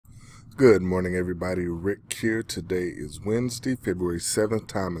Good morning, everybody. Rick here. Today is Wednesday, February 7th.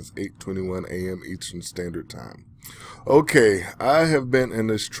 Time is 8:21 a.m. Eastern Standard Time. Okay, I have been in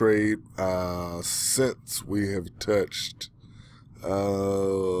this trade since we have touched,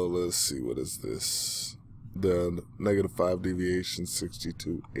 let's see, what is this? The -5 deviation,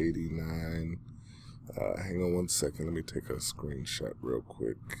 62.89. Hang on one second. Let me take a screenshot real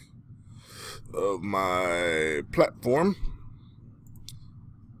quick of my platform.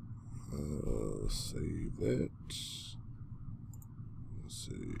 Save that.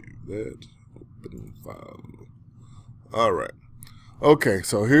 Save that. Open file. Alright. Okay,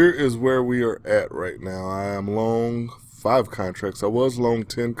 so here is where we are at right now. I am long 5 contracts. I was long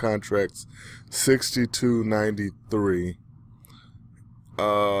 10 contracts, 62.93.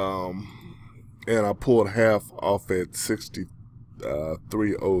 And I pulled half off at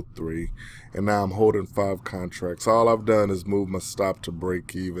 63.03, and now I'm holding 5 contracts. All I've done is move my stop to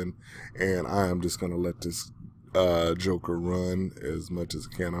break even, and I am just going to let this joker run as much as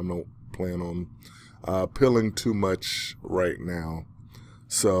I can. I don't plan on pilling too much right now.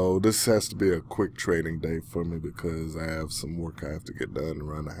 So this has to be a quick trading day for me because I have some work I have to get done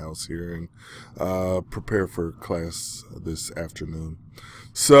around the house here and prepare for class this afternoon.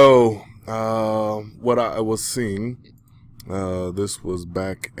 So what I was seeing, this was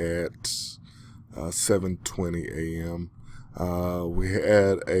back at 7:20 a.m. We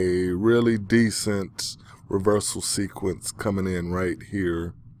had a really decent reversal sequence coming in right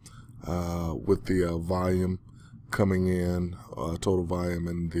here with the volume coming in, total volume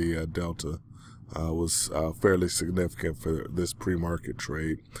in the delta was fairly significant for this pre-market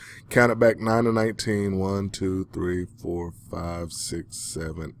trade. Count it back 9 to 19, 1, 2, 3, 4, 5, 6,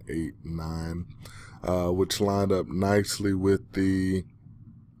 7, 8, 9, which lined up nicely with the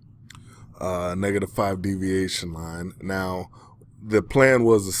 -5 deviation line. Now, the plan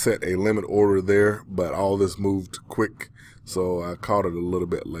was to set a limit order there, but all this moved quick, so I caught it a little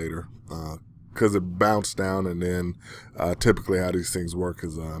bit later because it bounced down, and then typically how these things work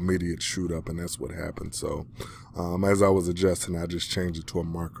is an immediate shoot up, and that's what happened. So as I was adjusting, I just changed it to a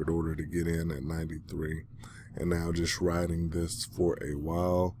market order to get in at 93, and now just riding this for a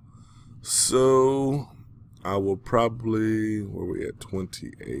while. So I will probably, where are we at,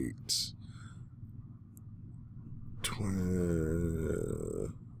 28,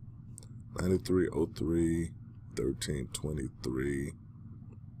 93.03, 13, 23,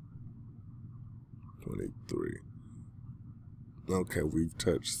 23. Okay, we've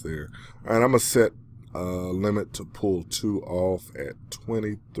touched there. All right, I'm going to set a limit to pull 2 off at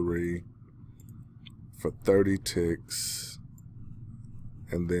 23 for 30 ticks.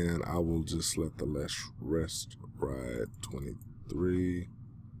 And then I will just let the rest ride. 23.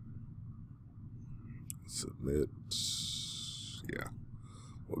 Submit. Yeah,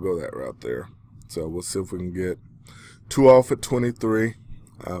 we'll go that route there. So we'll see if we can get 2 off at 23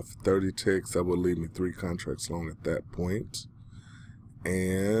 for 30 ticks. That will leave me 3 contracts long at that point.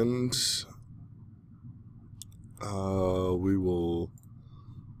 And we will,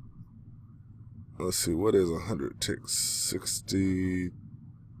 let's see, what is 100 ticks?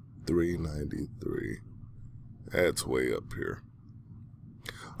 63.93. That's way up here.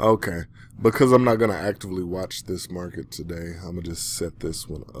 Okay, because I'm not going to actively watch this market today, I'm going to just set this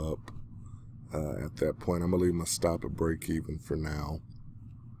one up at that point. I'm going to leave my stop at break even for now.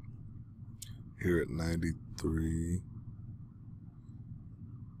 Here at 93.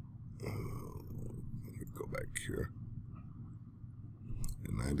 Let me go back here.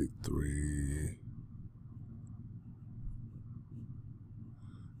 At 93.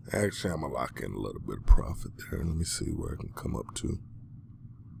 Actually, I'm going to lock in a little bit of profit there. Let me see where I can come up to.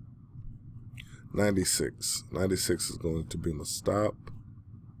 96. 96 is going to be my stop.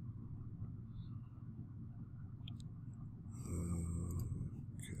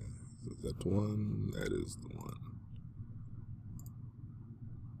 Okay. Is that the one? That is the one.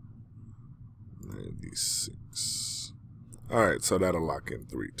 96. Alright, so that'll lock in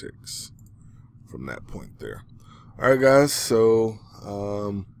 3 ticks from that point there. Alright, guys, so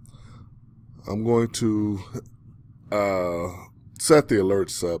I'm going to set the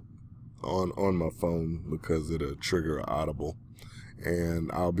alerts up on my phone because it'll trigger audible, and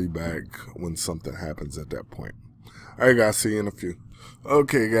I'll be back when something happens at that point. Alright, guys, see you in a few.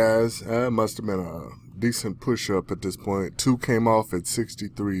 Okay, guys, that must have been a decent push-up at this point. 2 came off at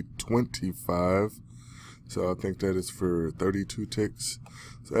 63.25, so I think that is for 32 ticks.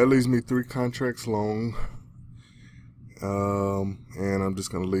 So that leaves me 3 contracts long, and I'm just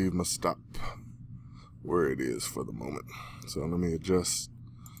going to leave my stop where it is for the moment. So let me adjust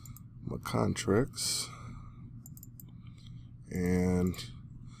my contracts, and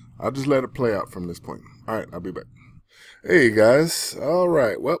I'll just let it play out from this point. All right, I'll be back. Hey guys, all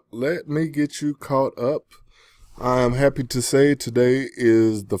right, well, let me get you caught up. I'm happy to say today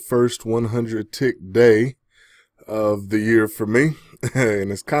is the first 100 tick day of the year for me,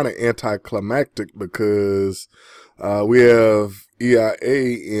 and it's kind of anticlimactic because we have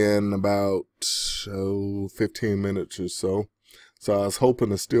EIA in about 15 minutes or so. So I was hoping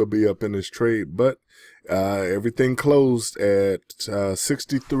to still be up in this trade, but everything closed at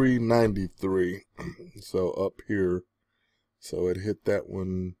 63.93. So up here, so it hit that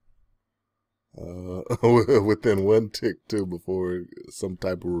one within one tick too before some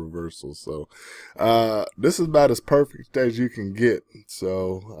type of reversal. So this is about as perfect as you can get.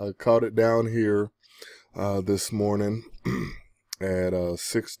 So I caught it down here this morning at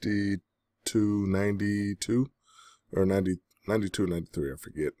 62.92 or 92.93, I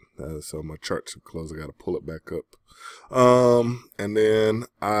forget. So my charts are closed. I got to pull it back up. And then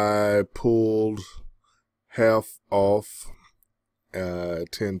I pulled half off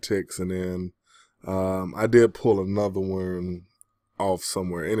 10 ticks, and then I did pull another one off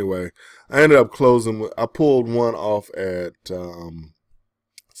somewhere. Anyway, I ended up closing. I pulled one off at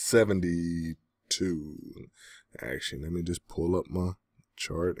 72. Actually, let me just pull up my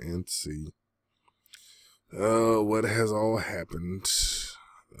chart and see what has all happened.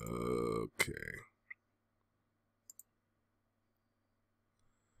 Okay.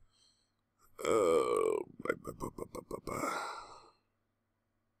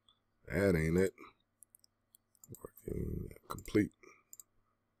 That ain't it. Working complete.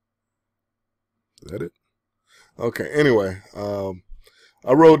 Is that it? Okay, anyway, I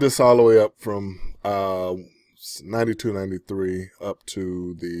rode this all the way up from 92.93 up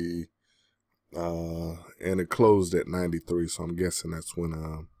to the and it closed at 93, so I'm guessing that's when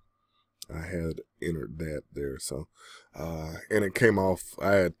I had entered that there. So and it came off.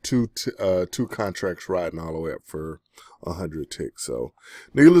 I had two contracts riding all the way up for 100 ticks. So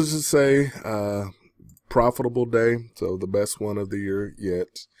needless to say, profitable day. So the best one of the year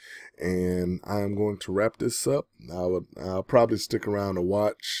yet. And I am going to wrap this up. I'll probably stick around to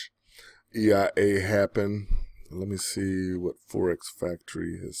watch EIA happen. Let me see what Forex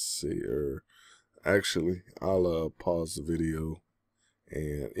Factory has said. Actually, I'll pause the video.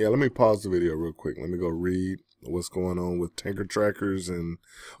 And yeah, let me pause the video real quick. Let me go read what's going on with Tanker Trackers and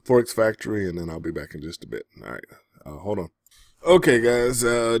Forex Factory, and then I'll be back in just a bit. All right, hold on. Okay, guys,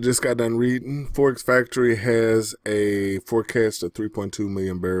 just got done reading. Forex Factory has a forecast of 3.2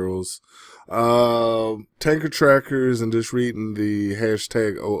 million barrels. Tanker Trackers and just reading the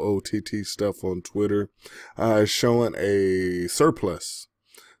hashtag OOTT stuff on Twitter showing a surplus.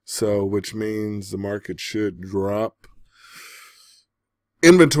 So, which means the market should drop.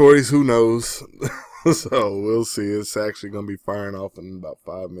 Inventories, who knows? So we'll see. It's actually going to be firing off in about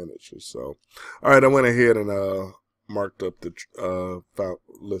 5 minutes or so. All right, I went ahead and marked up the took a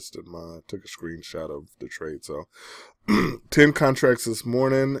screenshot of the trade. So 10 contracts this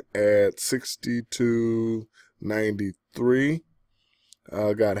morning at 62.93.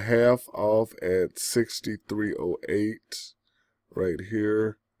 Got half off at 63.08 right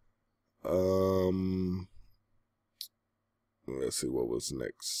here. Let's see what was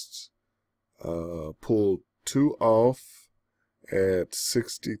next. Pulled 2 off at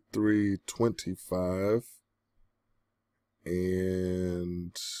 63.25.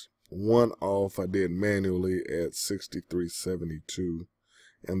 And 1 off I did manually at 63.72.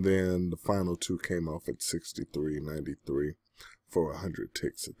 And then the final 2 came off at 63.93 for 100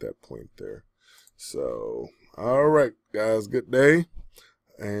 ticks at that point there. So, all right, guys, good day.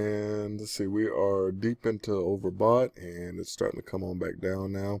 And let's see, we are deep into overbought, and it's starting to come on back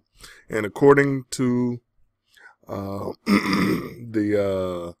down now. And according to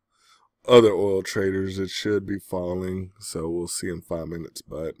the other oil traders, it should be falling. So we'll see in 5 minutes,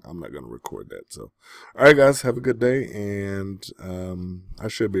 but I'm not going to record that. So, all right, guys, have a good day, and I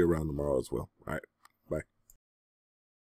should be around tomorrow as well. All right.